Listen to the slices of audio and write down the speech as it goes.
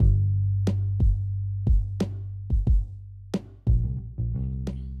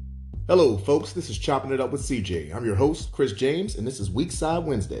Hello, folks. This is Chopping It Up with CJ. I'm your host, Chris James, and this is Weekside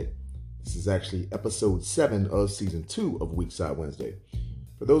Wednesday. This is actually episode 7 of season 2 of Weekside Wednesday.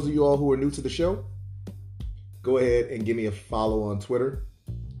 For those of you all who are new to the show, go ahead and give me a follow on Twitter.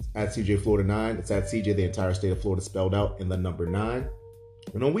 It's at CJFlorida9. It's at CJ, the entire state of Florida spelled out, and the number 9.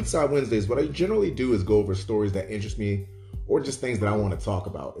 And on Weekside Wednesdays, what I generally do is go over stories that interest me or just things that I want to talk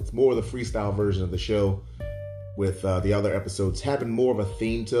about. It's more of the freestyle version of the show, with the other episodes having more of a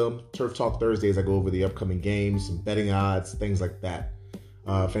theme to them. Turf Talk Thursdays, I go over the upcoming games, some betting odds, things like that.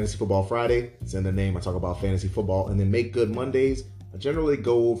 Fantasy Football Friday, it's in the name. I talk about fantasy football. And then Make Good Mondays, I generally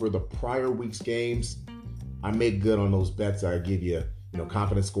go over the prior week's games. I make good on those bets I give you,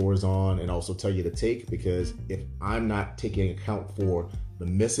 confidence scores on, and also tell you to take, because if I'm not taking account for the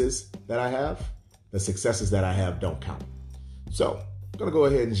misses that I have, the successes that I have don't count. So I'm going to go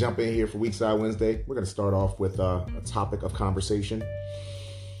ahead and jump in here for Weekside Wednesday. We're going to start off with a topic of conversation.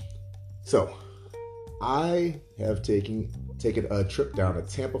 So I have taken a trip down to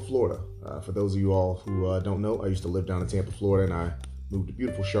Tampa, Florida. For those of you all who don't know, I used to live down in Tampa, Florida, and I moved to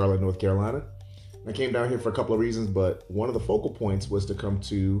beautiful Charlotte, North Carolina. I came down here for a couple of reasons, but one of the focal points was to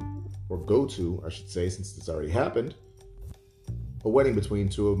go to, I should say, since it's already happened, a wedding between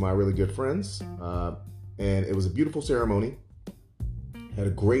two of my really good friends. And it was a beautiful ceremony. Had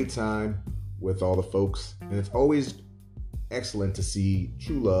a great time with all the folks. And it's always excellent to see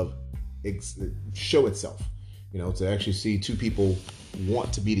true love show itself. To actually see two people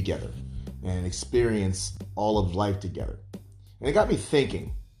want to be together and experience all of life together. And it got me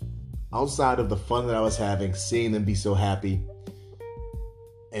thinking, outside of the fun that I was having, seeing them be so happy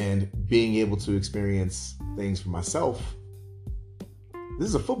and being able to experience things for myself, this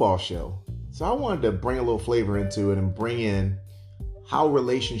is a football show. So I wanted to bring a little flavor into it and bring in how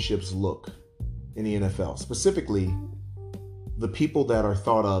relationships look in the NFL, specifically the people that are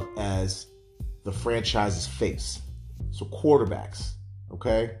thought of as the franchise's face. So quarterbacks,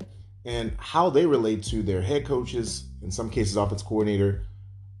 okay? And how they relate to their head coaches, in some cases offensive coordinator,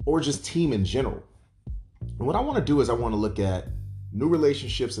 or just team in general. And what I want to do is I want to look at new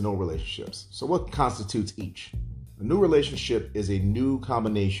relationships and old relationships. So what constitutes each? A new relationship is a new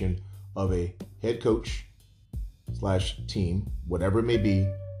combination of a head coach / team, whatever it may be,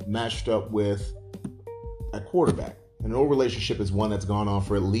 matched up with a quarterback. An old relationship is one that's gone on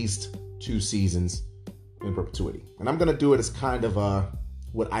for at least 2 seasons in perpetuity. And I'm going to do it as kind of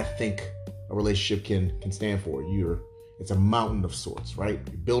what I think a relationship can stand for. It's a mountain of sorts, right?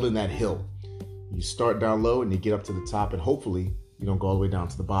 You're building that hill. You start down low and you get up to the top, and hopefully you don't go all the way down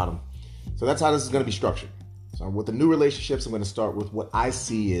to the bottom. So that's how this is going to be structured. So with the new relationships, I'm going to start with what I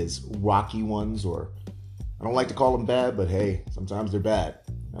see as rocky ones, or I don't like to call them bad, but hey, sometimes they're bad.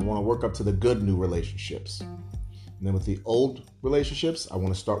 I want to work up to the good new relationships. And then with the old relationships, I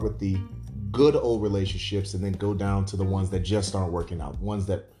want to start with the good old relationships and then go down to the ones that just aren't working out. Ones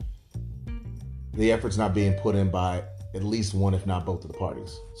that the effort's not being put in by at least one, if not both of the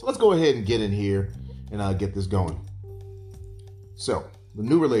parties. So let's go ahead and get in here and get this going. So the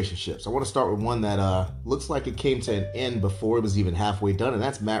new relationships. I want to start with one that looks like it came to an end before it was even halfway done, and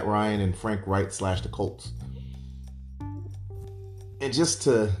that's Matt Ryan and Frank Wright / the Colts. And just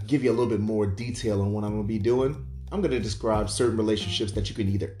to give you a little bit more detail on what I'm going to be doing, I'm going to describe certain relationships that you can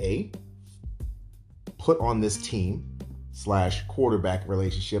either A, put on this team / quarterback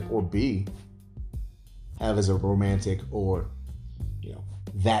relationship, or B, have as a romantic or,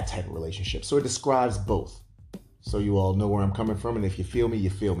 that type of relationship. So it describes both. So you all know where I'm coming from. And if you feel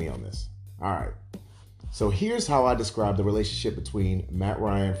me on this. All right. So here's how I describe the relationship between Matt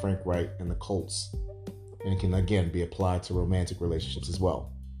Ryan, Frank Wright, and the Colts. And it can, again, be applied to romantic relationships as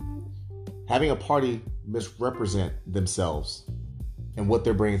well. Having a party misrepresent themselves and what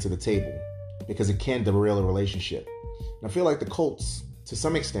they're bringing to the table, because it can derail a relationship. And I feel like the Colts, to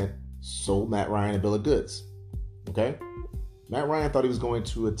some extent, sold Matt Ryan a bill of goods. Okay? Matt Ryan thought he was going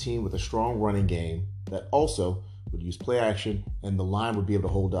to a team with a strong running game that also would use play action, and the line would be able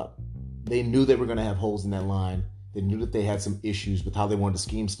to hold up. They knew they were going to have holes in that line. They knew that they had some issues with how they wanted to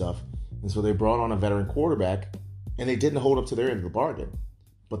scheme stuff. And so they brought on a veteran quarterback, and they didn't hold up to their end of the bargain.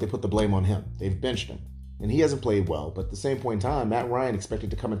 But they put the blame on him. They've benched him. And he hasn't played well. But at the same point in time, Matt Ryan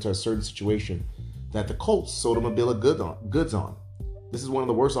expected to come into a certain situation that the Colts sold him a bill of goods on. This is one of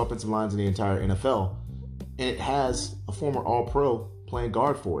the worst offensive lines in the entire NFL. And it has a former All-Pro playing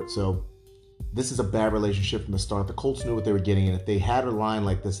guard for it. So this is a bad relationship from the start. The Colts knew what they were getting. And if they had a line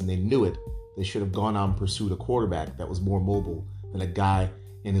like this and they knew it, they should have gone out and pursued a quarterback that was more mobile than a guy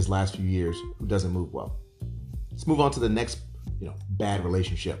in his last few years who doesn't move well. Let's move on to the next, bad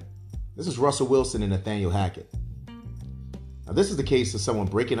relationship. This is Russell Wilson and Nathaniel Hackett. Now, this is the case of someone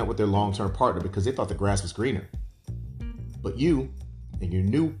breaking up with their long-term partner because they thought the grass was greener. But you and your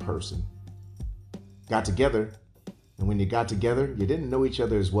new person got together, and when you got together, you didn't know each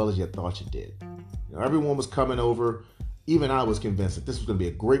other as well as you thought you did. Everyone was coming over. Even I was convinced that this was going to be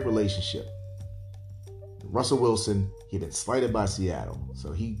a great relationship. Russell Wilson, he'd been slighted by Seattle,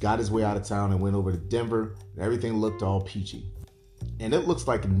 so he got his way out of town and went over to Denver, and everything looked all peachy. And it looks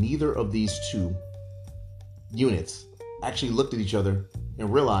like neither of these two units actually looked at each other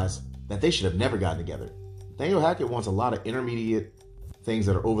and realized that they should have never gotten together. Nathaniel Hackett wants a lot of intermediate things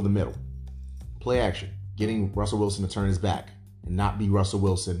that are over the middle. Play action, getting Russell Wilson to turn his back and not be Russell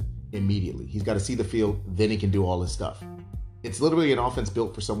Wilson immediately. He's got to see the field, then he can do all his stuff. It's literally an offense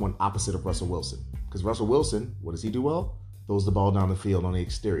built for someone opposite of Russell Wilson. Because Russell Wilson, what does he do well? Throws the ball down the field on the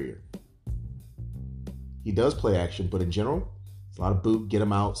exterior. He does play action, but in general, it's a lot of boot, get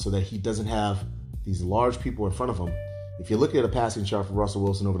him out so that he doesn't have these large people in front of him. If you look at a passing chart for Russell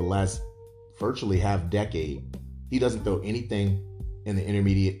Wilson over the last virtually half decade, he doesn't throw anything in the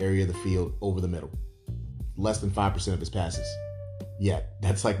intermediate area of the field over the middle. Less than 5% of his passes. Yet,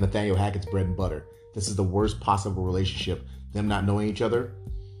 that's like Nathaniel Hackett's bread and butter. This is the worst possible relationship. Them not knowing each other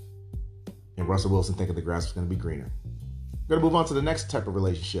and Russell Wilson thinking the grass was going to be greener. We're going to move on to the next type of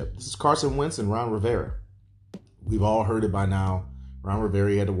relationship. This is Carson Wentz and Ron Rivera. We've all heard it by now. Ron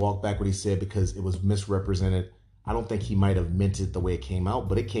Rivera had to walk back what he said because it was misrepresented. I don't think he might have meant it the way it came out,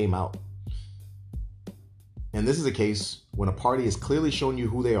 but it came out. And this is a case when a party is clearly showing you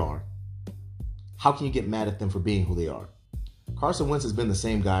who they are. How can you get mad at them for being who they are? Carson Wentz has been the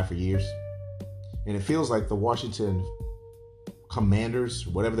same guy for years. And it feels like the Washington Commanders,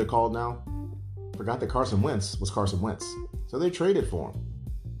 whatever they're called now, forgot that Carson Wentz was Carson Wentz. So they traded for him,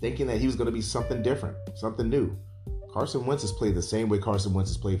 thinking that he was going to be something different, something new. Carson Wentz has played the same way Carson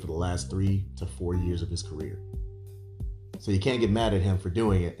Wentz has played for the last 3 to 4 years of his career. So you can't get mad at him for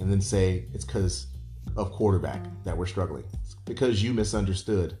doing it and then say it's because of quarterback that we're struggling. It's because you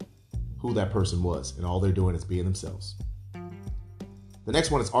misunderstood who that person was, and all they're doing is being themselves. The next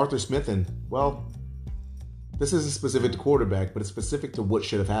one is Arthur Smith, and, well, this isn't specific to quarterback, but it's specific to what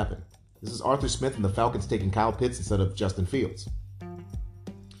should have happened. This is Arthur Smith and the Falcons taking Kyle Pitts instead of Justin Fields.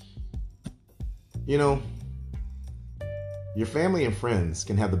 You know, your family and friends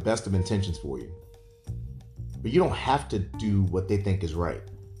can have the best of intentions for you, but you don't have to do what they think is right.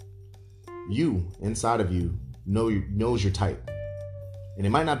 You, inside of you, knows your type. And it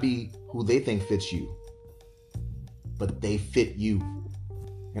might not be who they think fits you, but they fit you.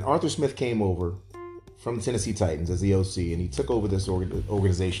 And Arthur Smith came over from the Tennessee Titans as the OC, and he took over this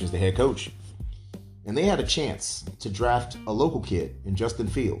organization as the head coach. And they had a chance to draft a local kid in Justin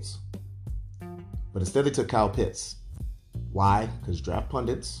Fields. But instead they took Kyle Pitts. Why? Because draft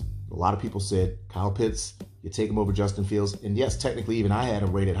pundits, a lot of people said, Kyle Pitts, you take him over Justin Fields. And yes, technically even I had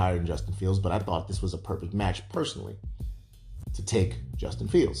him rated higher than Justin Fields, but I thought this was a perfect match personally to take Justin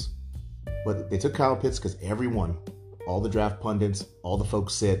Fields. But they took Kyle Pitts because everyone, all the draft pundits, all the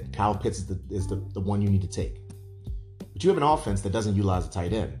folks said Kyle Pitts is the one you need to take. But you have an offense that doesn't utilize a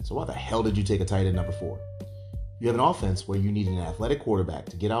tight end. So why the hell did you take a tight end number 4? You have an offense where you need an athletic quarterback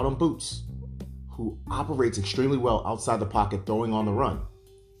to get out on boots, who operates extremely well outside the pocket throwing on the run,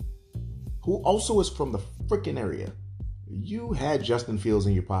 who also is from the freaking area. You had Justin Fields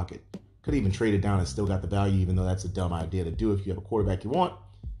in your pocket. Could even trade it down and still got the value, even though that's a dumb idea to do if you have a quarterback you want.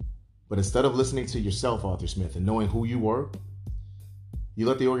 But instead of listening to yourself, Arthur Smith, and knowing who you were, you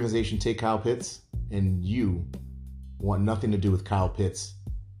let the organization take Kyle Pitts, and you want nothing to do with Kyle Pitts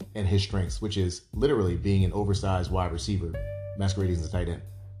and his strengths, which is literally being an oversized wide receiver masquerading as a tight end.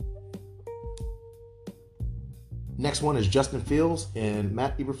 Next one is Justin Fields and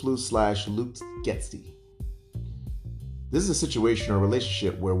Matt Eberflus / Luke Getsy. This is a situation or a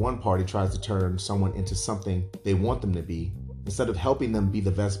relationship where one party tries to turn someone into something they want them to be instead of helping them be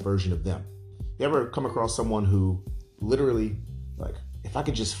the best version of them. You ever come across someone who literally, like, if I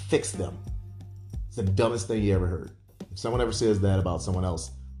could just fix them, it's the dumbest thing you ever heard. If someone ever says that about someone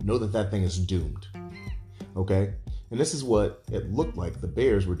else, know that that thing is doomed. Okay? And this is what it looked like the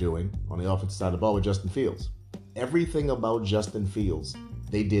Bears were doing on the offensive side of the ball with Justin Fields. Everything about Justin Fields,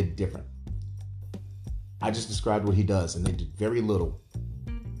 they did different. I just described what he does, and they did very little.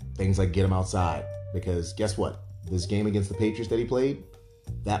 Things like get him outside. Because guess what? This game against the Patriots that he played,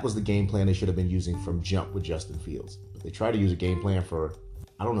 that was the game plan they should have been using from jump with Justin Fields. But they tried to use a game plan for,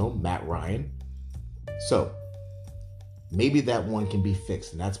 I don't know, Matt Ryan. So, maybe that one can be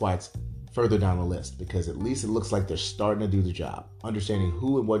fixed, and that's why it's further down the list, because at least it looks like they're starting to do the job, understanding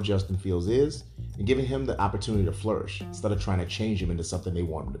who and what Justin Fields is, and giving him the opportunity to flourish, instead of trying to change him into something they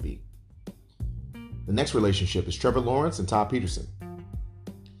want him to be. The next relationship is Trevor Lawrence and Todd Peterson.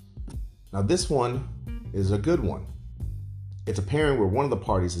 Now, this one is a good one. It's a pairing where one of the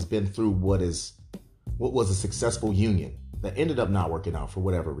parties has been through what was a successful union that ended up not working out for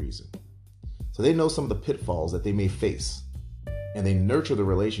whatever reason. So they know some of the pitfalls that they may face, and they nurture the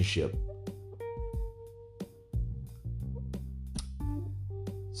relationship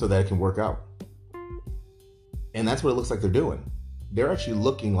so that it can work out. And that's what it looks like they're doing. They're actually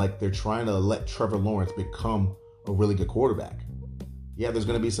looking like they're trying to let Trevor Lawrence become a really good quarterback. Yeah, there's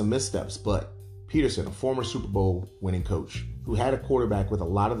going to be some missteps, but Peterson, a former Super Bowl winning coach who had a quarterback with a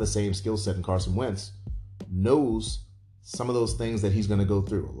lot of the same skill set in Carson Wentz, knows some of those things that he's going to go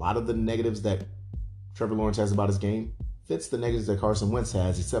through. A lot of the negatives that Trevor Lawrence has about his game fits the negatives that Carson Wentz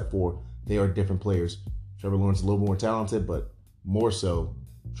has, except for they are different players. Trevor Lawrence is a little more talented, but more so,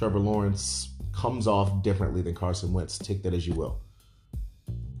 Trevor Lawrence comes off differently than Carson Wentz. Take that as you will.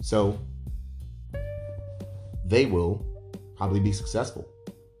 So they will probably be successful.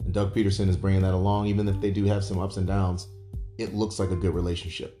 And Doug Peterson is bringing that along. Even if they do have some ups and downs, it looks like a good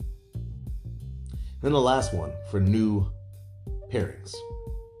relationship. Then the last one for new pairings.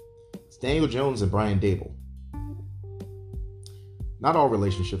 It's Daniel Jones and Brian Daboll. Not all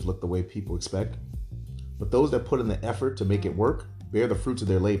relationships look the way people expect, but those that put in the effort to make it work bear the fruits of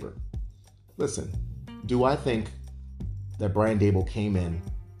their labor. Listen, do I think that Brian Daboll came in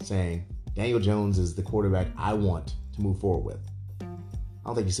saying, Daniel Jones is the quarterback I want to move forward with? I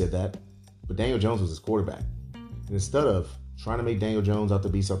don't think he said that, but Daniel Jones was his quarterback. And instead of trying to make Daniel Jones out to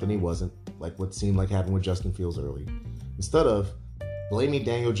be something he wasn't, like what seemed like happened with Justin Fields early, instead of blaming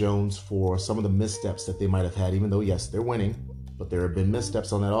Daniel Jones for some of the missteps that they might have had, even though, yes, they're winning, but there have been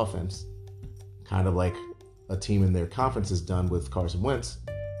missteps on that offense, kind of like a team in their conference has done with Carson Wentz.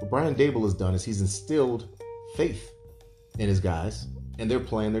 What Brian Daboll has done is he's instilled faith in his guys, and they're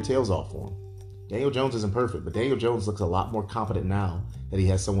playing their tails off for him. Daniel Jones isn't perfect, but Daniel Jones looks a lot more competent now that he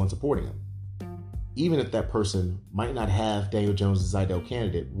has someone supporting him. Even if that person might not have Daniel Jones as ideal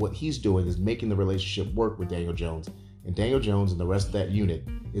candidate, what he's doing is making the relationship work with Daniel Jones, and Daniel Jones and the rest of that unit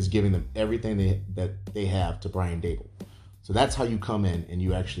is giving them everything that they have to Brian Daboll. So that's how you come in and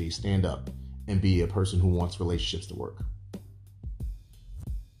you actually stand up and be a person who wants relationships to work.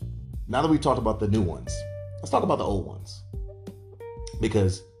 Now that we've talked about the new ones, let's talk about the old ones.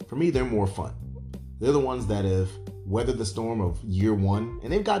 Because for me, they're more fun. They're the ones that have weathered the storm of year one,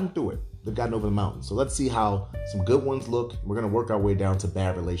 and they've gotten through it. They've gotten over the mountain. So let's see how some good ones look. We're going to work our way down to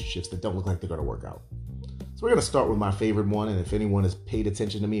bad relationships that don't look like they're going to work out. So we're going to start with my favorite one, and if anyone has paid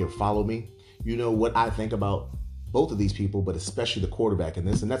attention to me or followed me, you know what I think about both of these people, but especially the quarterback in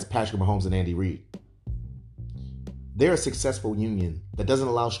this, and that's Patrick Mahomes and Andy Reid. They're a successful union that doesn't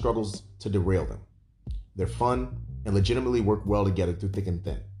allow struggles to derail them. They're fun and legitimately work well together through thick and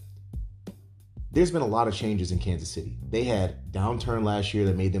thin. There's been a lot of changes in Kansas City. They had downturn last year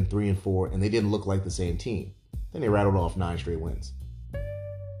that made them 3-4, and they didn't look like the same team. Then they rattled off 9 straight wins.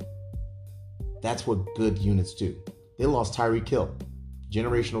 That's what good units do. They lost Tyreek Hill,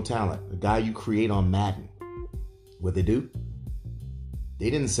 generational talent, a guy you create on Madden. What'd they do? They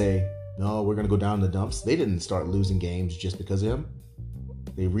didn't say, no, we're going to go down in the dumps. They didn't start losing games just because of him.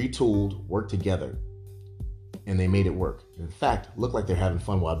 They retooled, worked together, and they made it work. In fact, look like they're having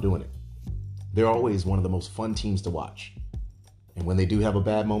fun while doing it. They're always one of the most fun teams to watch. And when they do have a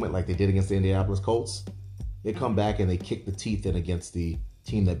bad moment, like they did against the Indianapolis Colts, they come back and they kick the teeth in against the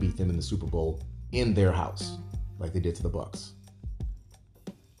team that beat them in the Super Bowl in their house, like they did to the Bucs.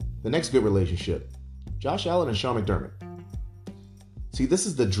 The next good relationship, Josh Allen and Sean McDermott. See, this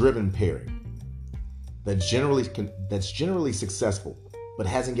is the driven pairing that's generally successful, but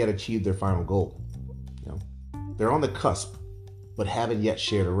hasn't yet achieved their final goal. You know, they're on the cusp, but haven't yet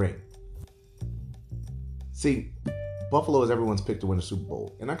shared a ring. See, Buffalo is everyone's pick to win the Super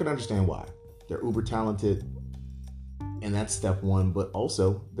Bowl, and I can understand why. They're uber talented, and that's step one, but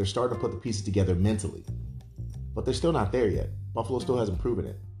also they're starting to put the pieces together mentally. But they're still not there yet. Buffalo still hasn't proven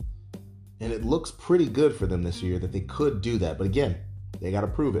it. And it looks pretty good for them this year that they could do that. But again, they got to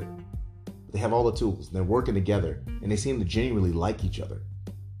prove it. They have all the tools, and they're working together, and they seem to genuinely like each other.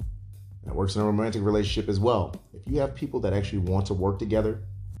 That works in a romantic relationship as well. If you have people that actually want to work together,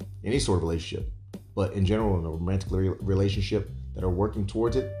 any sort of relationship, but in general in a romantic relationship that are working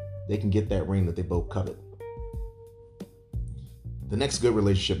towards it, they can get that ring that they both covet. The next good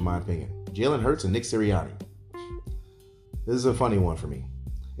relationship, in my opinion, Jalen Hurts and Nick Sirianni. This is a funny one for me.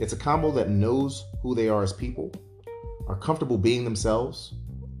 It's a combo that knows who they are as people, are comfortable being themselves,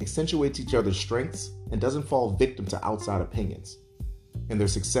 accentuates each other's strengths, and doesn't fall victim to outside opinions. And their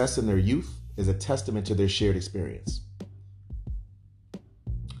success in their youth is a testament to their shared experience.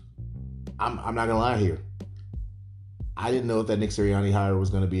 I'm not going to lie here. I didn't know if that Nick Sirianni hire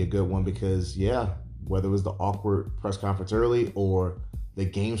was going to be a good one because, whether it was the awkward press conference early or the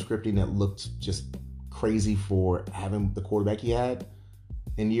game scripting that looked just crazy for having the quarterback he had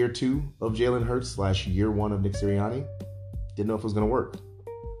in year 2 of Jalen Hurts / year 1 of Nick Sirianni, didn't know if it was going to work.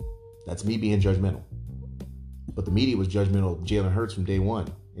 That's me being judgmental. But the media was judgmental of Jalen Hurts from day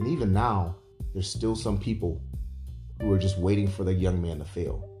one. And even now, there's still some people who are just waiting for the young man to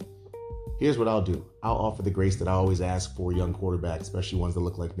fail. Here's what I'll do. I'll offer the grace that I always ask for young quarterbacks, especially ones that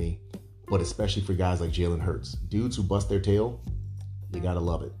look like me, but especially for guys like Jalen Hurts. Dudes who bust their tail, you gotta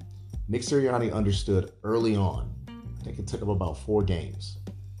love it. Nick Sirianni understood early on, I think it took him about 4 games.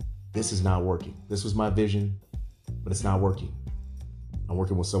 This is not working. This was my vision, but it's not working. I'm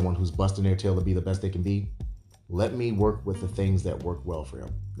working with someone who's busting their tail to be the best they can be. Let me work with the things that work well for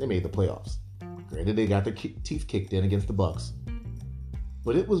him. They made the playoffs. Granted, they got their teeth kicked in against the Bucs,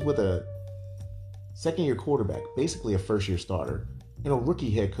 but it was with a second-year quarterback, basically a first-year starter, and a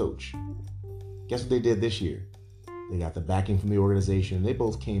rookie head coach. Guess what they did this year? They got the backing from the organization. They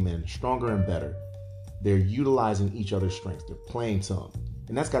both came in stronger and better. They're utilizing each other's strengths. They're playing some,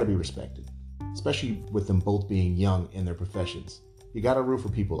 and that's got to be respected, especially with them both being young in their professions. You got to root for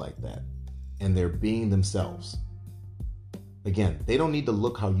people like that, and they're being themselves. Again, they don't need to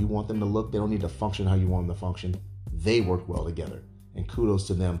look how you want them to look. They don't need to function how you want them to function. They work well together. And kudos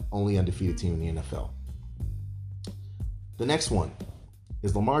to them, only undefeated team in the NFL. The next one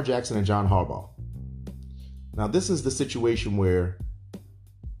is Lamar Jackson and John Harbaugh. Now, this is the situation where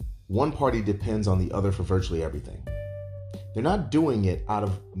one party depends on the other for virtually everything. They're not doing it out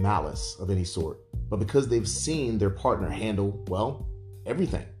of malice of any sort, but because they've seen their partner handle, well,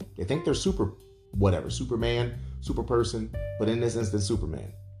 everything. They think they're Superman, super person, but in this instance,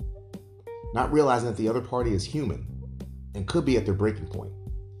 Superman. Not realizing that the other party is human and could be at their breaking point.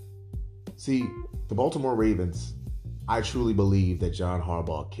 See, the Baltimore Ravens, I truly believe that John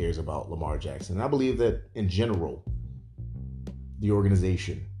Harbaugh cares about Lamar Jackson. And I believe that in general, the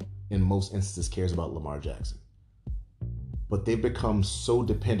organization in most instances cares about Lamar Jackson. But they've become so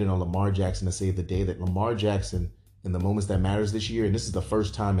dependent on Lamar Jackson to save the day that Lamar Jackson, in the moments that matters this year, and this is the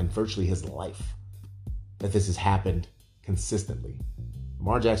first time in virtually his life that this has happened consistently.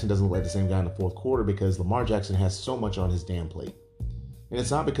 Lamar Jackson doesn't look like the same guy in the fourth quarter because Lamar Jackson has so much on his damn plate. And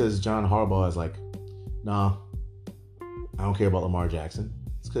it's not because John Harbaugh is like, nah, I don't care about Lamar Jackson.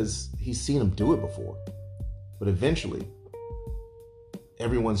 It's because he's seen him do it before. But eventually,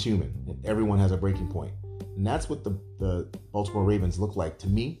 everyone's human and everyone has a breaking point. And that's what the Baltimore Ravens look like to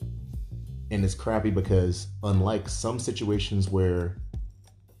me. And it's crappy because unlike some situations where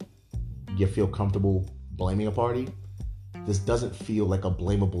you feel comfortable blaming a party, this doesn't feel like a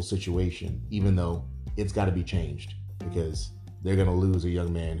blamable situation, even though it's got to be changed because they're going to lose a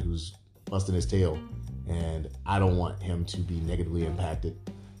young man who's busting his tail, and I don't want him to be negatively impacted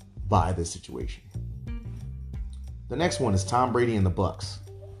by this situation. The next one is Tom Brady and the Bucs.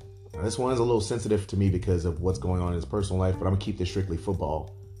 Now, this one is a little sensitive to me because of what's going on in his personal life, but I'm going to keep this strictly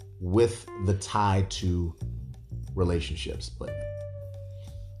football with the tie to relationships. But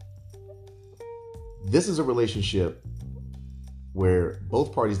this is a relationship where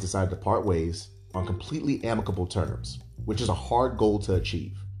both parties decided to part ways on completely amicable terms, which is a hard goal to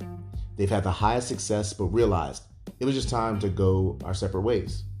achieve. They've had the highest success, but realized it was just time to go our separate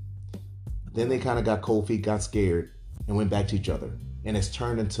ways. Then they kind of got cold feet, got scared, and went back to each other. And it's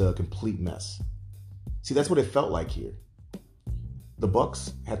turned into a complete mess. See, that's what it felt like here. The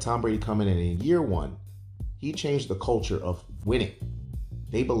Bucs had Tom Brady come in, and in year 1, he changed the culture of winning.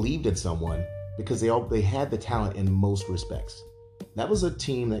 They believed in someone because they had the talent in most respects. That was a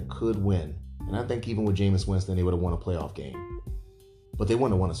team that could win. And I think even with Jameis Winston, they would have won a playoff game. But they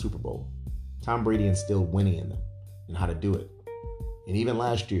wouldn't have won a Super Bowl. Tom Brady instilled winning in them and how to do it. And even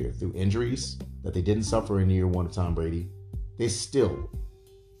last year, through injuries that they didn't suffer in year 1 of Tom Brady, they still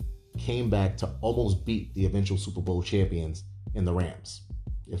came back to almost beat the eventual Super Bowl champions in the Rams.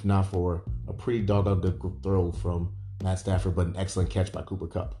 If not for a pretty doggone good throw from Matt Stafford, but an excellent catch by Cooper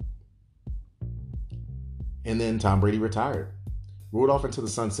Kupp. And then Tom Brady retired. Ruled off into the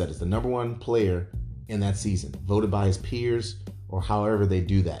sunset as the number 1 player in that season, voted by his peers or however they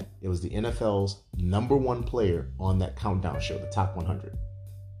do that. It was the NFL's number 1 player on that countdown show, the Top 100.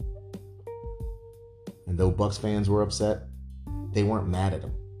 And though Bucs fans were upset, they weren't mad at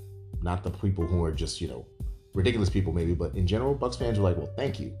him. Not the people who are just, ridiculous people maybe, but in general, Bucs fans were like, well,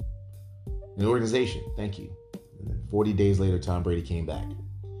 thank you. And the organization, thank you. And then 40 days later, Tom Brady came back.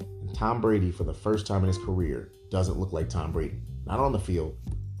 And Tom Brady, for the first time in his career, doesn't look like Tom Brady. Not on the field,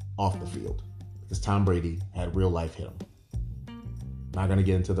 off the field. Because Tom Brady had real life hit him. Not going to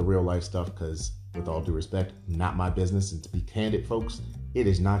get into the real life stuff because, with all due respect, not my business. And to be candid, folks, it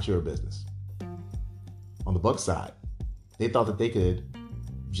is not your business. On the Bucs side, they thought that they could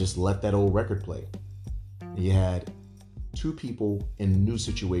just let that old record play. And you had two people in new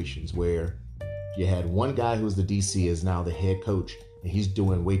situations where you had one guy who was the DC is now the head coach, and he's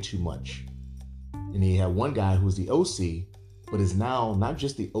doing way too much. And you had one guy who's the OC, but is now not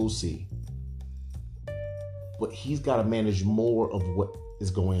just the OC, but he's got to manage more of what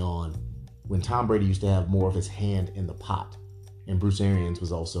is going on when Tom Brady used to have more of his hand in the pot, and Bruce Arians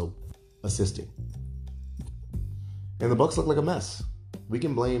was also assisting. And the Bucs look like a mess. We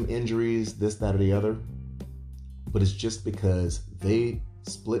can blame injuries, this, that, or the other, but it's just because they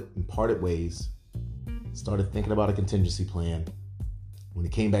split and parted ways, started thinking about a contingency plan. When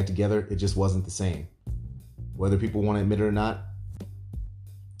it came back together, it just wasn't the same. Whether people want to admit it or not,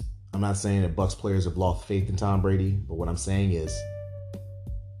 I'm not saying that Bucs players have lost faith in Tom Brady, but what I'm saying is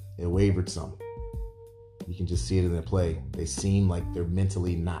it wavered some. You can just see it in their play. They seem like they're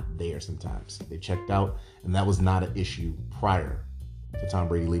mentally not there sometimes. They checked out, and that was not an issue prior to Tom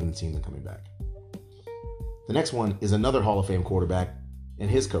Brady leaving the team and coming back. The next one is another Hall of Fame quarterback and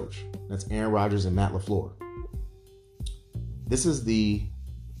his coach. That's Aaron Rodgers and Matt LaFleur. This is the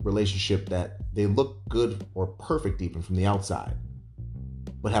relationship that they look good or perfect even from the outside,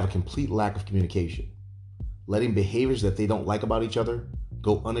 but have a complete lack of communication, letting behaviors that they don't like about each other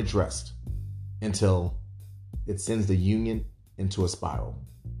go unaddressed until it sends the union into a spiral.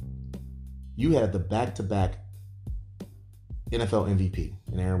 You had the back-to-back NFL MVP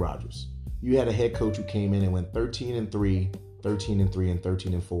in Aaron Rodgers. You had a head coach who came in and went 13-3, 13-3, and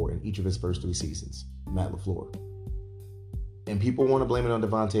 13-4 in each of his first three seasons, Matt LaFleur. And people want to blame it on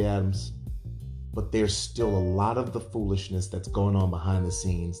Davante Adams, but there's still a lot of the foolishness that's going on behind the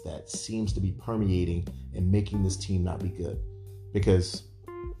scenes that seems to be permeating and making this team not be good. Because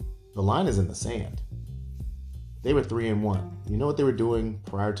the line is in the sand. They were 3-1. You know what they were doing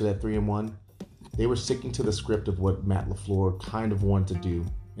prior to that 3-1? They were sticking to the script of what Matt LaFleur kind of wanted to do,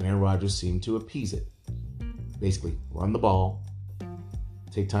 and Aaron Rodgers seemed to appease it. Basically, run the ball,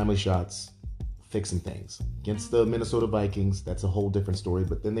 take timely shots, fix some things. Against the Minnesota Vikings, that's a whole different story,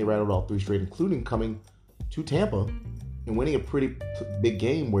 but then they rattled all three straight, including coming to Tampa and winning a pretty big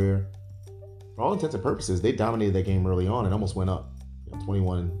game where, for all intents and purposes, they dominated that game early on and almost went up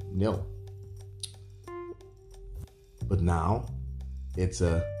 21-0. But now, it's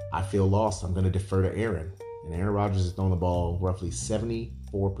I feel lost. I'm going to defer to Aaron. And Aaron Rodgers has thrown the ball roughly 74%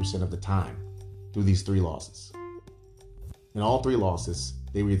 of the time through these three losses. In all three losses,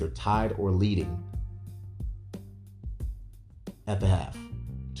 they were either tied or leading at the half.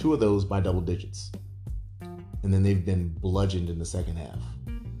 Two of those by double digits. And then they've been bludgeoned in the second half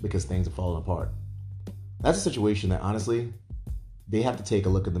because things have fallen apart. That's a situation that, honestly, they have to take a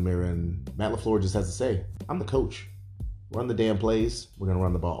look in the mirror, and Matt LaFleur just has to say, I'm the coach. Run the damn plays. We're going to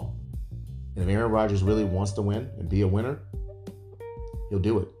run the ball. And if Aaron Rodgers really wants to win and be a winner, he'll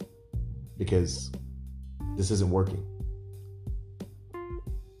do it. Because this isn't working.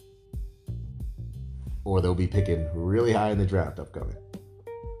 Or they'll be picking really high in the draft upcoming.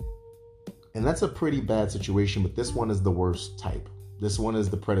 And that's a pretty bad situation, but this one is the worst type. This one is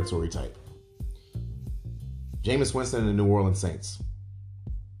the predatory type. Jameis Winston and the New Orleans Saints.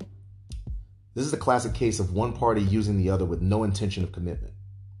 This is a classic case of one party using the other with no intention of commitment.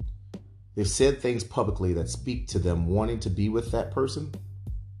 They've said things publicly that speak to them wanting to be with that person,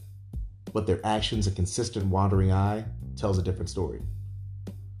 but their actions and consistent wandering eye tells a different story.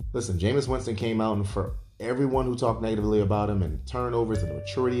 Listen, Jameis Winston came out, and for everyone who talked negatively about him and turnovers and the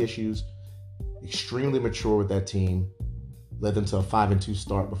maturity issues, extremely mature with that team, led them to a 5-2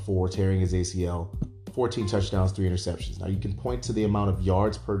 start before tearing his ACL, 14 touchdowns, 3 interceptions. Now, you can point to the amount of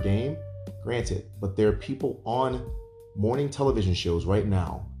yards per game, granted, but there are people on morning television shows right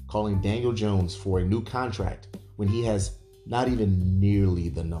now calling Daniel Jones for a new contract when he has not even nearly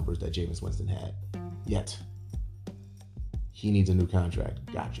the numbers that Jameis Winston had yet. He needs a new contract.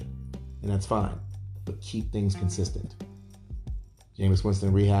 Gotcha. And that's fine, but keep things consistent. Jameis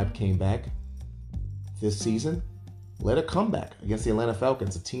Winston rehab, came back this season, led a comeback against the Atlanta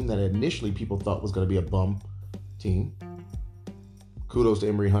Falcons, a team that initially people thought was going to be a bum team. Kudos to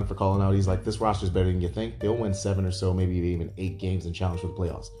Emory Hunt for calling out. He's like, this roster's better than you think. They'll win 7 or so, maybe even 8 games and challenge for the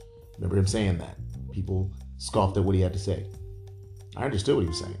playoffs. Remember him saying that. People scoffed at what he had to say. I understood what he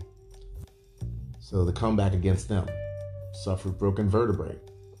was saying. So the comeback against them. Suffered broken vertebrae.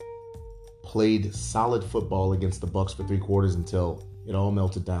 Played solid football against the Bucs for 3 quarters until it all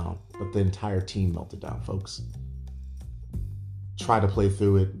melted down. But the entire team melted down, folks. Tried to play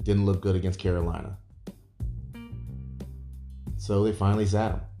through it. Didn't look good against Carolina. So they finally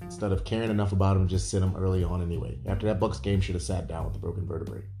sat him. Instead of caring enough about him, just sit him early on anyway. After that Bucs game, should have sat down with the broken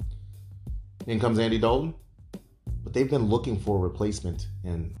vertebrae. In comes Andy Dalton. But they've been looking for a replacement,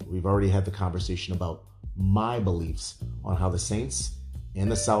 and we've already had the conversation about my beliefs on how the Saints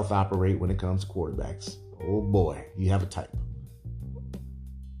and the South operate when it comes to quarterbacks. Oh boy, you have a type.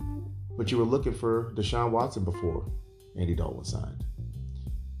 But you were looking for Deshaun Watson before Andy Dalton was signed.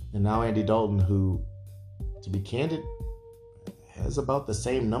 And now Andy Dalton, who, to be candid, has about the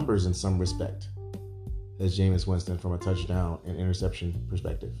same numbers in some respect as Jameis Winston from a touchdown and interception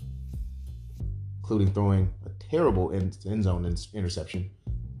perspective, including throwing a terrible end zone interception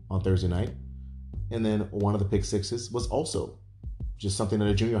on Thursday night. And then one of the pick sixes was also just something that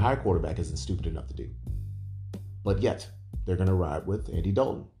a junior high quarterback isn't stupid enough to do. But yet, they're going to ride with Andy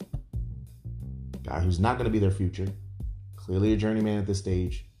Dalton, guy who's not going to be their future, clearly a journeyman at this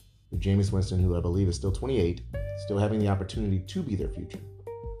stage, with Jameis Winston, who I believe is still 28, still having the opportunity to be their future.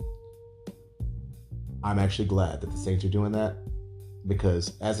 I'm actually glad that the Saints are doing that,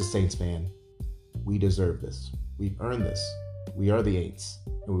 because as a Saints fan, we deserve this. We've earned this. We are the Aints,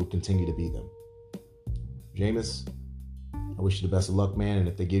 and we will continue to be them. Jameis, I wish you the best of luck, man, and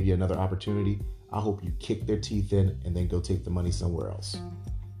if they give you another opportunity, I hope you kick their teeth in and then go take the money somewhere else.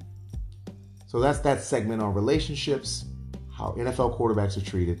 So that's that segment on relationships, how NFL quarterbacks are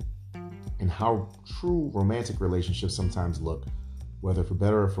treated, and how true romantic relationships sometimes look, whether for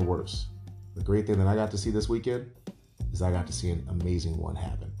better or for worse. The great thing that I got to see this weekend is I got to see an amazing one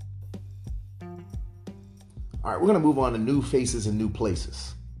happen. All right, we're going to move on to new faces and new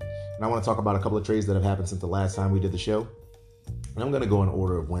places. And I want to talk about a couple of trades that have happened since the last time we did the show. And I'm going to go in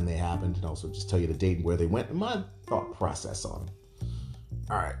order of when they happened and also just tell you the date and where they went and my thought process on them.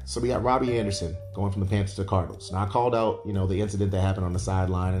 All right, so we got Robbie Anderson going from the Panthers to the Cardinals. Now, I called out, the incident that happened on the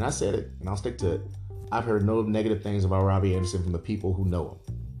sideline, and I said it, and I'll stick to it. I've heard no negative things about Robbie Anderson from the people who know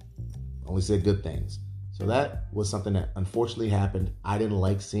him. Only said good things. So that was something that unfortunately happened. I didn't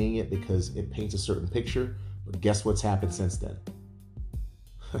like seeing it because it paints a certain picture, but guess what's happened since then?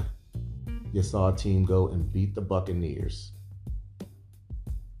 You saw a team go and beat the Buccaneers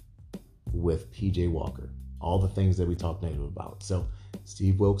with P.J. Walker. All the things that we talked negative about. So,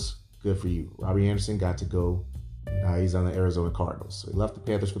 Steve Wilkes, good for you. Robbie Anderson got to go. Now he's on the Arizona Cardinals. So he left the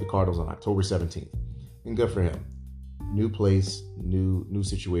Panthers for the Cardinals on October 17th. And good for him. New place, new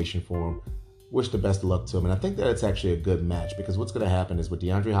situation for him. Wish the best of luck to him. And I think that it's actually a good match because what's going to happen is with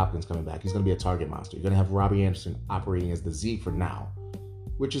DeAndre Hopkins coming back, he's going to be a target monster. You're going to have Robbie Anderson operating as the Z for now,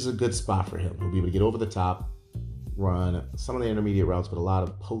 which is a good spot for him. He'll be able to get over the top, run some of the intermediate routes, but a lot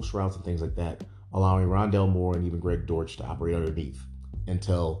of post routes and things like that, allowing Rondale Moore and even Greg Dortch to operate underneath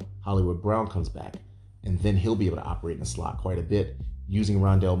until Hollywood Brown comes back. And then he'll be able to operate in the slot quite a bit, using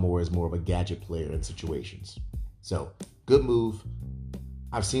Rondale Moore as more of a gadget player in situations. So, good move.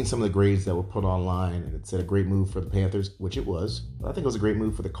 I've seen some of the grades that were put online, and it said a great move for the Panthers, which it was. But I think it was a great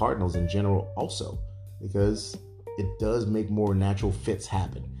move for the Cardinals in general also, because it does make more natural fits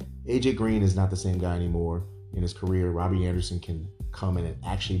happen. AJ Green is not the same guy anymore in his career. Robbie Anderson can come in and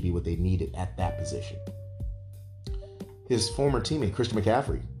actually be what they needed at that position. His former teammate, Christian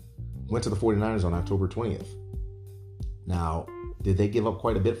McCaffrey, went to the 49ers on October 20th. Now, did they give up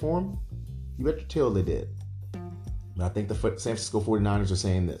quite a bit for him? You bet your tail they did. But I think the San Francisco 49ers are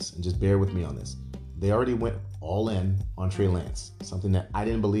saying this, and just bear with me on this. They already went all in on Trey Lance, something that I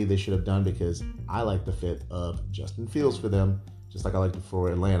didn't believe they should have done because I like the fit of Justin Fields for them, just like I liked it for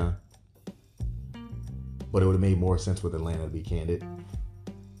Atlanta. But it would have made more sense with Atlanta, to be candid.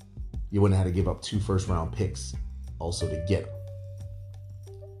 You wouldn't have had to give up 2 first-round picks also to get them.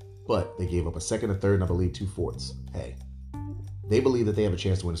 But they gave up a second, a third, and I believe 2 fourths. Hey, they believe that they have a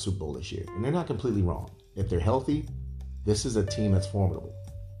chance to win a Super Bowl this year, and they're not completely wrong. If they're healthy, this is a team that's formidable.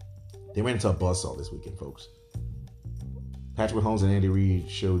 They ran into a buzzsaw this weekend, folks. Patrick Mahomes and Andy Reid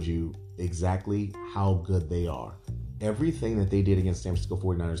showed you exactly how good they are. Everything that they did against San Francisco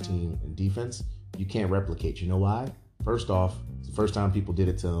 49ers team in defense, you can't replicate. You know why? First off, it's the first time people did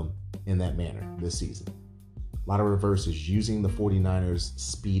it to them in that manner this season. A lot of reverses, using the 49ers'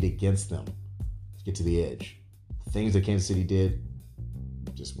 speed against them to get to the edge. The things that Kansas City did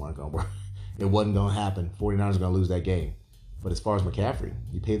just weren't going to work. It wasn't going to happen. 49ers are going to lose that game. But as far as McCaffrey,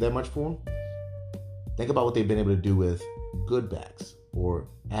 you paid that much for him? Think about what they've been able to do with good backs or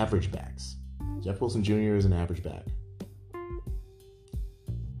average backs. Jeff Wilson Jr. is an average back.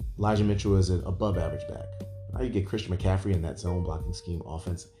 Elijah Mitchell is an above average back. Now you get Christian McCaffrey in that zone blocking scheme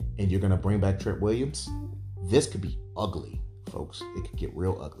offense, and you're going to bring back Trent Williams? This could be ugly, folks. It could get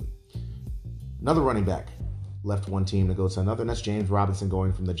real ugly. Another running back left one team to go to another, and that's James Robinson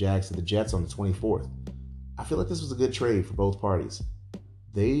going from the Jags to the Jets on the 24th. I feel like this was a good trade for both parties.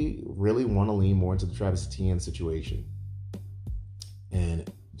 They really want to lean more into the Travis Etienne situation. And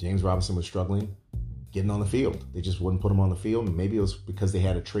James Robinson was struggling getting on the field. They just wouldn't put him on the field. And maybe it was because they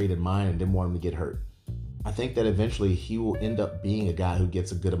had a trade in mind and didn't want him to get hurt. I think that eventually he will end up being a guy who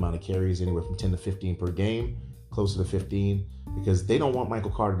gets a good amount of carries, anywhere from 10 to 15 per game, closer to 15, because they don't want Michael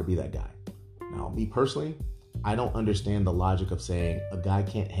Carter to be that guy. Now, me personally, I don't understand the logic of saying a guy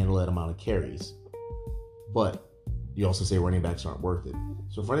can't handle that amount of carries, but you also say running backs aren't worth it.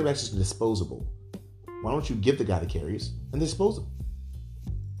 So if running backs are disposable, why don't you give the guy the carries and dispose him?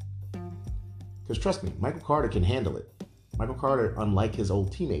 Because trust me, Michael Carter can handle it. Michael Carter, unlike his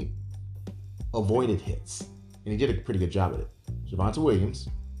old teammate, avoided hits, and he did a pretty good job at it. Javonte Williams,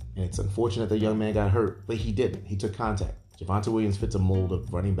 and it's unfortunate the young man got hurt, but he didn't. He took contact. Javonte Williams fits a mold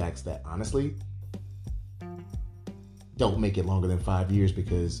of running backs that, honestly, don't make it longer than 5 years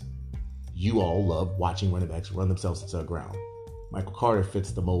because you all love watching running backs run themselves into the ground. Michael Carter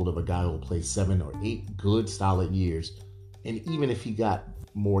fits the mold of a guy who will play 7 or 8 good, solid years, and even if he got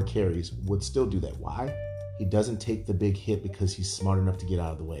more carries, would still do that. Why? He doesn't take the big hit because he's smart enough to get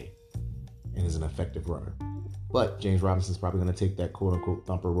out of the way and is an effective runner. But James Robinson's probably going to take that quote-unquote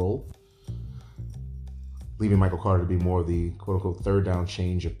thumper role, leaving Michael Carter to be more of the quote-unquote third down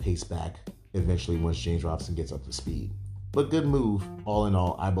change of pace back eventually once James Robinson gets up to speed. But good move, all in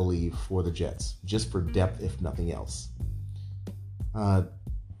all, I believe, for the Jets, just for depth, if nothing else. On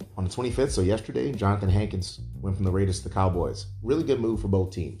the 25th, so yesterday, Jonathan Hankins went from the Raiders to the Cowboys. Really good move for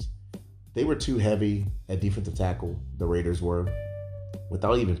both teams. They were too heavy at defensive tackle, the Raiders were,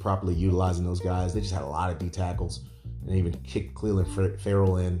 without even properly utilizing those guys. They just had a lot of D tackles and even kicked Cleveland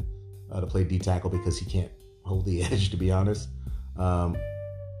Farrell in to play D tackle because he can't hold the edge, to be honest. And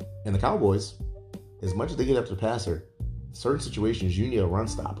the Cowboys, as much as they get up to the passer, certain situations you need a run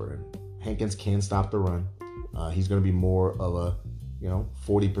stopper, and Hankins can stop the run. He's going to be more of a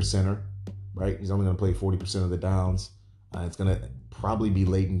 40%er, right? He's only going to play 40% of the downs. It's going to probably be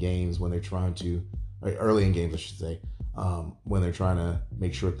late in games when they're trying to, early in games, I should say, when they're trying to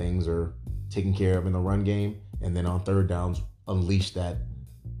make sure things are taken care of in the run game. And then on third downs, unleash that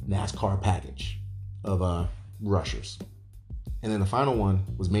NASCAR package of rushers. And then the final one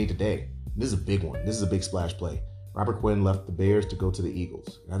was made today. This is a big one. This is a big splash play. Robert Quinn left the Bears to go to the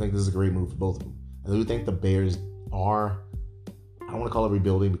Eagles. And I think this is a great move for both of them. I do think the Bears are, I don't want to call it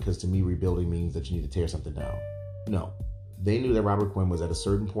rebuilding because to me rebuilding means that you need to tear something down. No. They knew that Robert Quinn was at a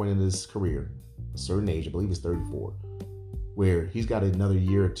certain point in his career, a certain age, I believe he's 34, where he's got another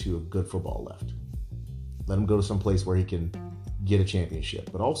year or two of good football left. Let him go to some place where he can get a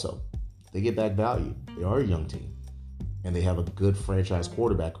championship. But also, they get back value. They are a young team. And they have a good franchise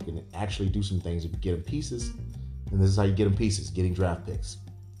quarterback who can actually do some things if you get him pieces. And this is how you get him pieces, getting draft picks.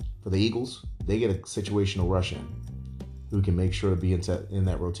 For the Eagles, they get a situational rush in who can make sure to be in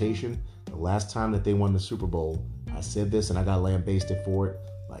that rotation. The last time that they won the Super Bowl, I said this and I got lambasted for it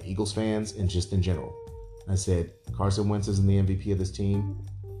by Eagles fans and just in general. I said, Carson Wentz isn't the MVP of this team.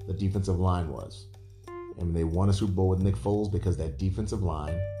 The defensive line was. And they won a Super Bowl with Nick Foles because that defensive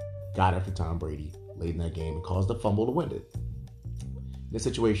line got after Tom Brady late in that game and caused a fumble to win it. In this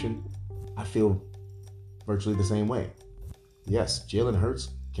situation, I feel virtually the same way. Yes, Jalen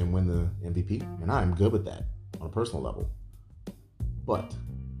Hurts can win the MVP, and I'm good with that on a personal level. But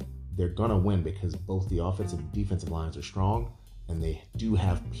they're going to win because both the offensive and defensive lines are strong, and they do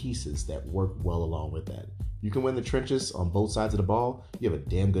have pieces that work well along with that. You can win the trenches on both sides of the ball. You have a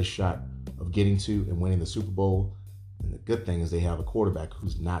damn good shot of getting to and winning the Super Bowl. And the good thing is they have a quarterback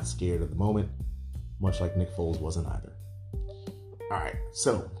who's not scared at the moment, much like Nick Foles wasn't either. All right,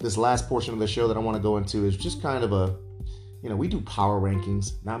 so this last portion of the show that I want to go into is just kind of a, we do power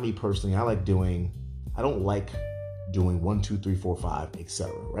rankings. Not me personally. I don't like doing 1, 2, 3, 4, 5,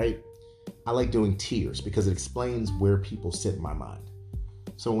 etc., right? I like doing tiers because it explains where people sit in my mind.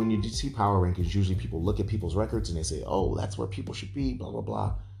 So when you see power rankings, usually people look at people's records and they say, oh, that's where people should be, blah, blah,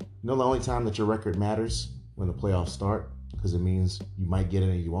 blah. The only time that your record matters when the playoffs start, because it means you might get in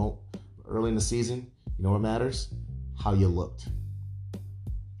and you won't. But early in the season, you know what matters? How you looked.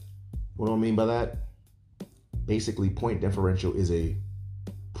 What do I mean by that? Basically, point differential is a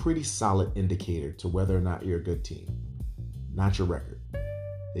pretty solid indicator to whether or not you're a good team, not your record.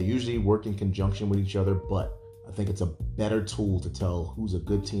 They usually work in conjunction with each other, but I think it's a better tool to tell who's a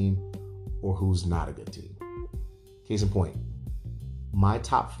good team or who's not a good team. Case in point, my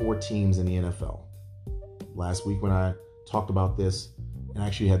top 4 teams in the NFL. Last week when I talked about this, and I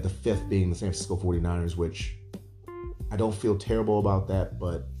actually had the 5th being the San Francisco 49ers, which I don't feel terrible about that,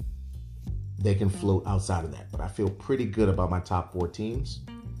 but they can float outside of that. But I feel pretty good about my top 4 teams.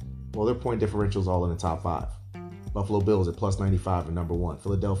 Well, their point differentials all in the top 5. Buffalo Bills at plus 95 are number 1.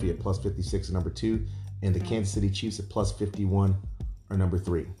 Philadelphia at plus 56 are number 2. And the Kansas City Chiefs at plus 51 are number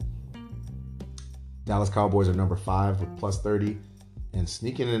 3. Dallas Cowboys are number 5 with plus 30. And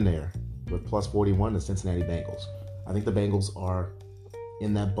sneaking in there with plus 41, the Cincinnati Bengals. I think the Bengals are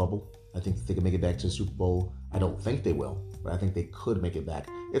in that bubble. I think they can make it back to the Super Bowl. I don't think they will, but I think they could make it back.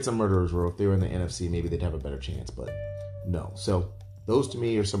 It's a murderer's row. If they were in the NFC, maybe they'd have a better chance, but no. So those to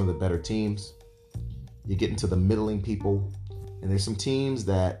me are some of the better teams. You get into the middling people, and there's some teams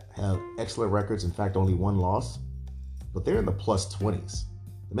that have excellent records. In fact, only one loss, but they're in the plus 20s.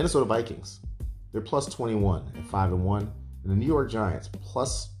 The Minnesota Vikings, they're plus 21 at 5-1, and the New York Giants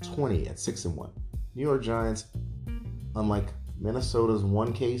plus 20 at 6-1. New York Giants, unlike Minnesota's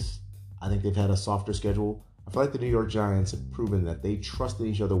one case, I think they've had a softer schedule. I feel like the New York Giants have proven that they trusted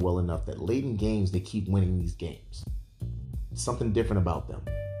each other well enough that late in games, they keep winning these games. It's something different about them.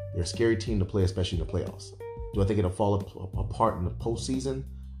 They're a scary team to play, especially in the playoffs. Do I think it'll fall apart in the postseason?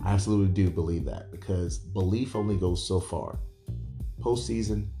 I absolutely do believe that, because belief only goes so far.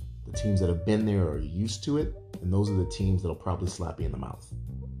 Postseason, the teams that have been there are used to it, and those are the teams that'll probably slap you in the mouth.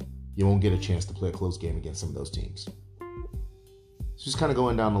 You won't get a chance to play a close game against some of those teams. So just kind of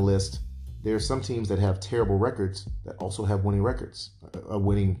going down the list, there are some teams that have terrible records that also have winning records, a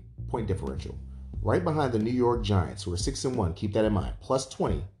winning point differential. Right behind the New York Giants, who are 6-1, keep that in mind, plus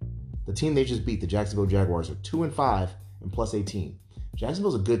 20. The team they just beat, the Jacksonville Jaguars, are 2-5 and plus 18.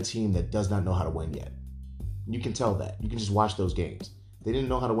 Jacksonville's a good team that does not know how to win yet. You can tell that. You can just watch those games. They didn't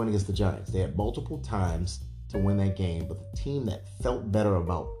know how to win against the Giants. They had multiple times to win that game, but the team that felt better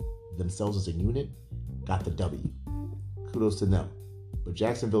about themselves as a unit got the W. Kudos to them. But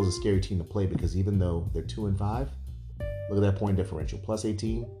Jacksonville's a scary team to play, because even though they're 2-5, look at that point differential. Plus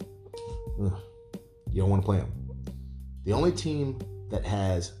 18, you don't want to play them. The only team that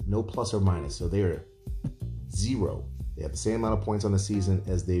has no plus or minus, so they're 0. They have the same amount of points on the season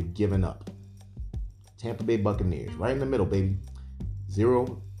as they've given up. Tampa Bay Buccaneers, right in the middle, baby.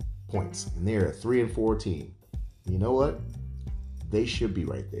 0 points. And they're a 3-4 team. You know what? They should be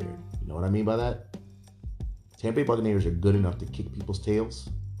right there. You know what I mean by that? Tampa Bay Buccaneers are good enough to kick people's tails,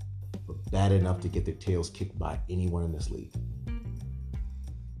 but bad enough to get their tails kicked by anyone in this league.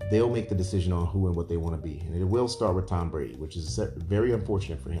 They'll make the decision on who and what they want to be. And it will start with Tom Brady, which is very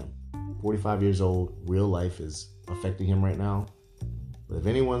unfortunate for him. 45 years old, real life is affecting him right now. But if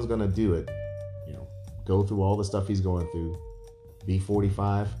anyone's going to do it, go through all the stuff he's going through, be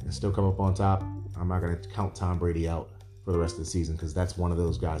 45 and still come up on top, I'm not going to count Tom Brady out for the rest of the season, because that's one of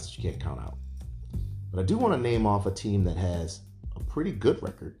those guys that you can't count out. But I do want to name off a team that has a pretty good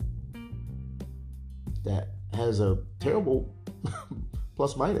record, that has a terrible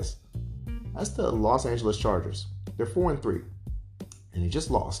plus minus. That's the Los Angeles Chargers. They're 4-3, and they just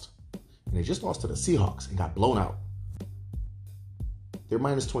lost. And they just lost to the Seahawks and got blown out. They're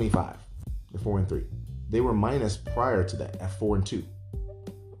minus 25. They're 4-3. They were minus prior to that at 4-2.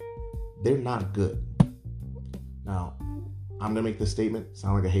 They're not good. Now, I'm going to make this statement,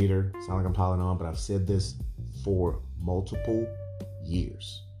 sound like a hater, sound like I'm piling on, but I've said this for multiple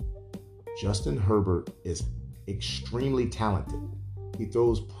years. Justin Herbert is extremely talented. He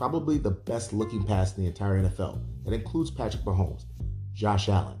throws probably the best looking pass in the entire NFL. That includes Patrick Mahomes, Josh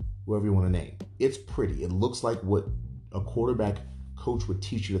Allen, whoever you want to name. It's pretty. It looks like what a quarterback coach would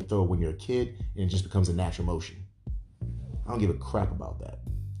teach you to throw when you're a kid, and it just becomes a natural motion. I don't give a crap about that.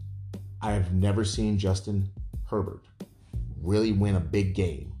 I have never seen Justin Herbert really win a big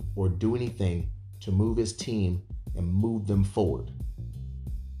game or do anything to move his team and move them forward,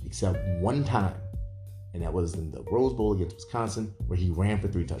 except one time, and that was in the Rose Bowl against Wisconsin, where he ran for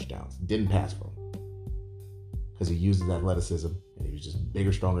 3 touchdowns. Didn't pass for him because he used his athleticism, and he was just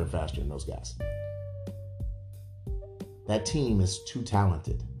bigger, stronger, and faster than those guys. That team is too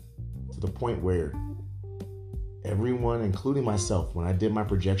talented to the point where everyone, including myself, when I did my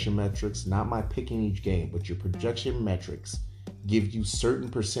projection metrics, not my picking each game, but your projection metrics give you certain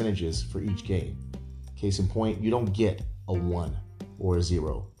percentages for each game. Case in point, you don't get a 1 or a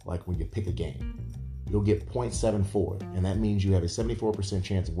 0 like when you pick a game. You'll get 0.74, and that means you have a 74%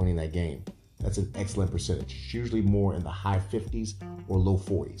 chance of winning that game. That's an excellent percentage. It's usually more in the high 50s or low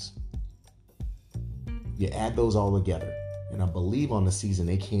 40s. You add those all together, and I believe on the season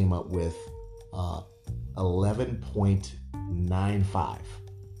they came up with 11.95.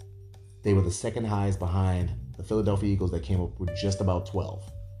 They were the second highest behind the Philadelphia Eagles that came up with just about 12.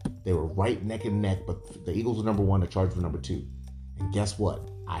 They were right neck and neck, but the Eagles were number 1, the Chargers were number 2. And guess what?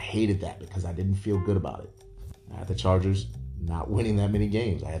 I hated that because I didn't feel good about it. I had the Chargers not winning that many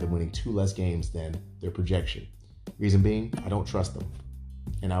games. I had them winning 2 less games than their projection. Reason being, I don't trust them.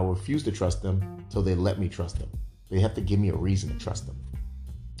 And I refuse to trust them until they let me trust them. They have to give me a reason to trust them.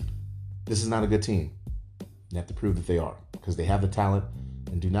 This is not a good team. You have to prove that they are, because they have the talent.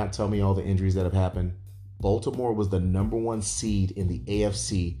 And do not tell me all the injuries that have happened. Baltimore was the number 1 seed in the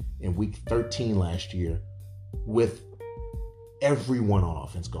AFC in week 13 last year, with everyone on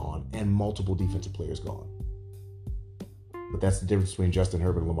offense gone and multiple defensive players gone. But that's the difference between Justin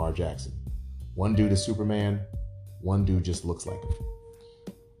Herbert and Lamar Jackson. One dude is Superman, one dude just looks like him.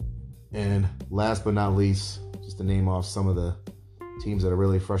 And last but not least, just to name off some of the teams that are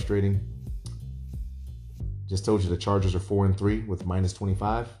really frustrating. Just told you the Chargers are 4-3 with minus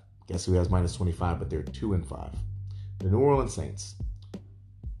 25. Guess who has minus 25, but they're 2-5. The New Orleans Saints.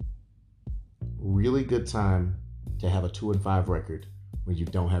 Really good time to have a 2-5 record when you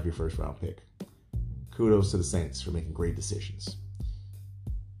don't have your first round pick. Kudos to the Saints for making great decisions.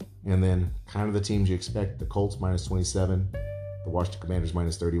 And then kind of the teams you expect. The Colts minus 27. The Washington Commanders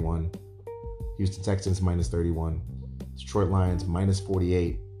minus 31. Houston Texans minus 31. Detroit Lions minus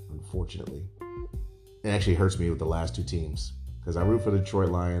 48, unfortunately. It actually hurts me with the last two teams because I root for the Detroit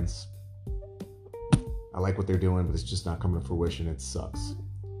Lions. I like what they're doing, but it's just not coming to fruition. It sucks.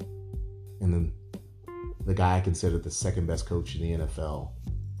 And then the guy I consider the second best coach in the NFL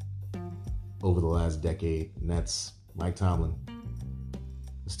over the last decade, and that's Mike Tomlin.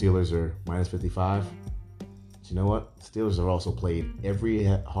 The Steelers are minus 55. But you know what? The Steelers have also played every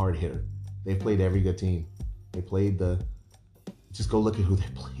hard hitter. They've played every good team. They played just go look at who they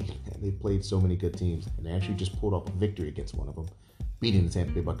played, man. They played so many good teams, and they actually just pulled off a victory against one of them, beating the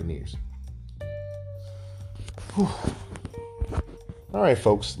Tampa Bay Buccaneers. Whew. All right,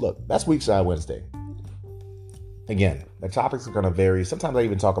 folks. Look, that's Week Side Wednesday. Again, the topics are going to vary. Sometimes I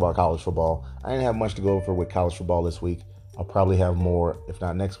even talk about college football. I didn't have much to go over with college football this week. I'll probably have more, if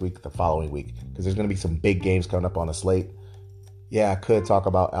not next week, the following week, because there's going to be some big games coming up on the slate. Yeah, I could talk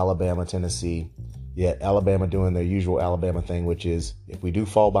about Alabama, Tennessee. Yeah, Alabama doing their usual Alabama thing, which is if we do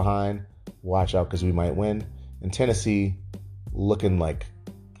fall behind, watch out because we might win. And Tennessee looking like,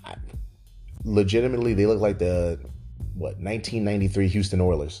 legitimately, they look like the, 1993 Houston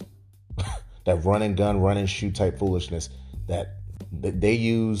Oilers. That run and gun, run and shoot type foolishness that they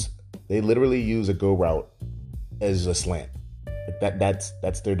literally use a go route as a slant.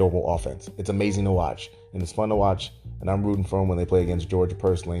 That's their normal offense. It's amazing to watch, and it's fun to watch, and I'm rooting for them when they play against Georgia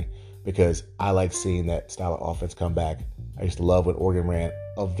personally, because I like seeing that style of offense come back. I used to love when Oregon ran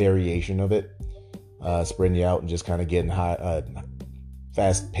a variation of it, spreading you out and just kind of getting high,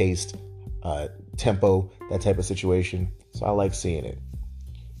 fast-paced tempo, that type of situation. So I like seeing it.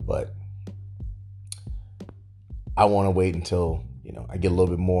 But I want to wait until, I get a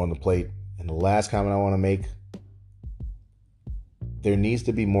little bit more on the plate. And the last comment I want to make, there needs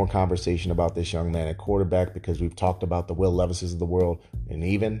to be more conversation about this young man at quarterback, because we've talked about the Will Levises of the world and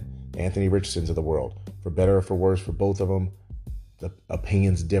even Anthony Richardsons of the world. For better or for worse, for both of them, the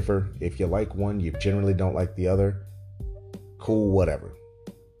opinions differ. If you like one, you generally don't like the other. Cool, whatever.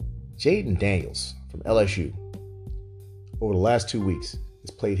 Jaden Daniels from LSU, over the last 2 weeks,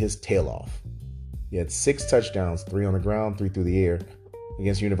 has played his tail off. He had 6 touchdowns, 3 on the ground, 3 through the air,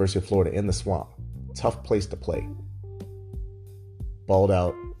 against University of Florida in the Swamp. Tough place to play. Balled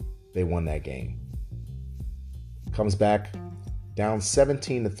out. They won that game. Comes back, down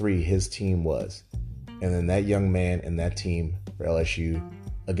 17-3 his team was. And then that young man and that team for LSU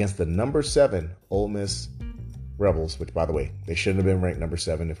against the number 7 Ole Miss Rebels, which, by the way, they shouldn't have been ranked number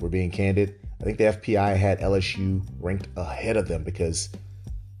 7 if we're being candid. I think the FPI had LSU ranked ahead of them because,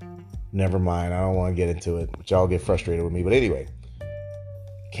 never mind, I don't want to get into it, but y'all get frustrated with me. But anyway,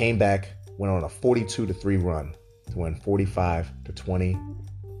 came back, went on a 42-3 run to win 45-20,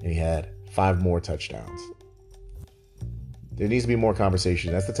 and he had 5 more touchdowns. There needs to be more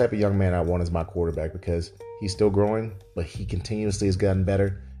conversation. That's the type of young man I want as my quarterback, because he's still growing, but he continuously has gotten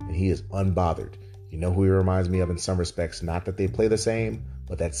better, and he is unbothered. You know who he reminds me of in some respects? Not that they play the same,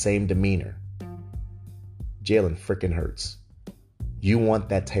 but that same demeanor. Jalen freaking Hurts. You want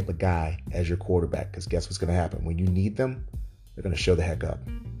that type of guy as your quarterback, because guess what's going to happen? When you need them, they're going to show the heck up.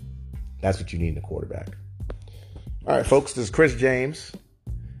 That's what you need in a quarterback. All right, folks, this is Chris James.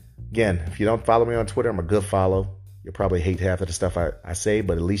 Again, if you don't follow me on Twitter, I'm a good follow. You'll probably hate half of the stuff I say,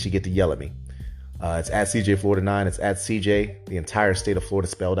 but at least you get to yell at me. It's at CJ Florida 9. It's at CJ, the entire state of Florida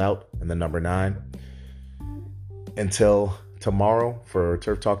spelled out, and the number 9. Until tomorrow for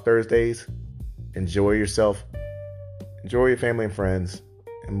Turf Talk Thursdays, enjoy yourself, enjoy your family and friends,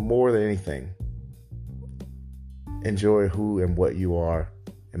 and more than anything, enjoy who and what you are,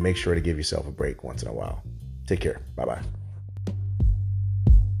 and make sure to give yourself a break once in a while. Take care. Bye-bye.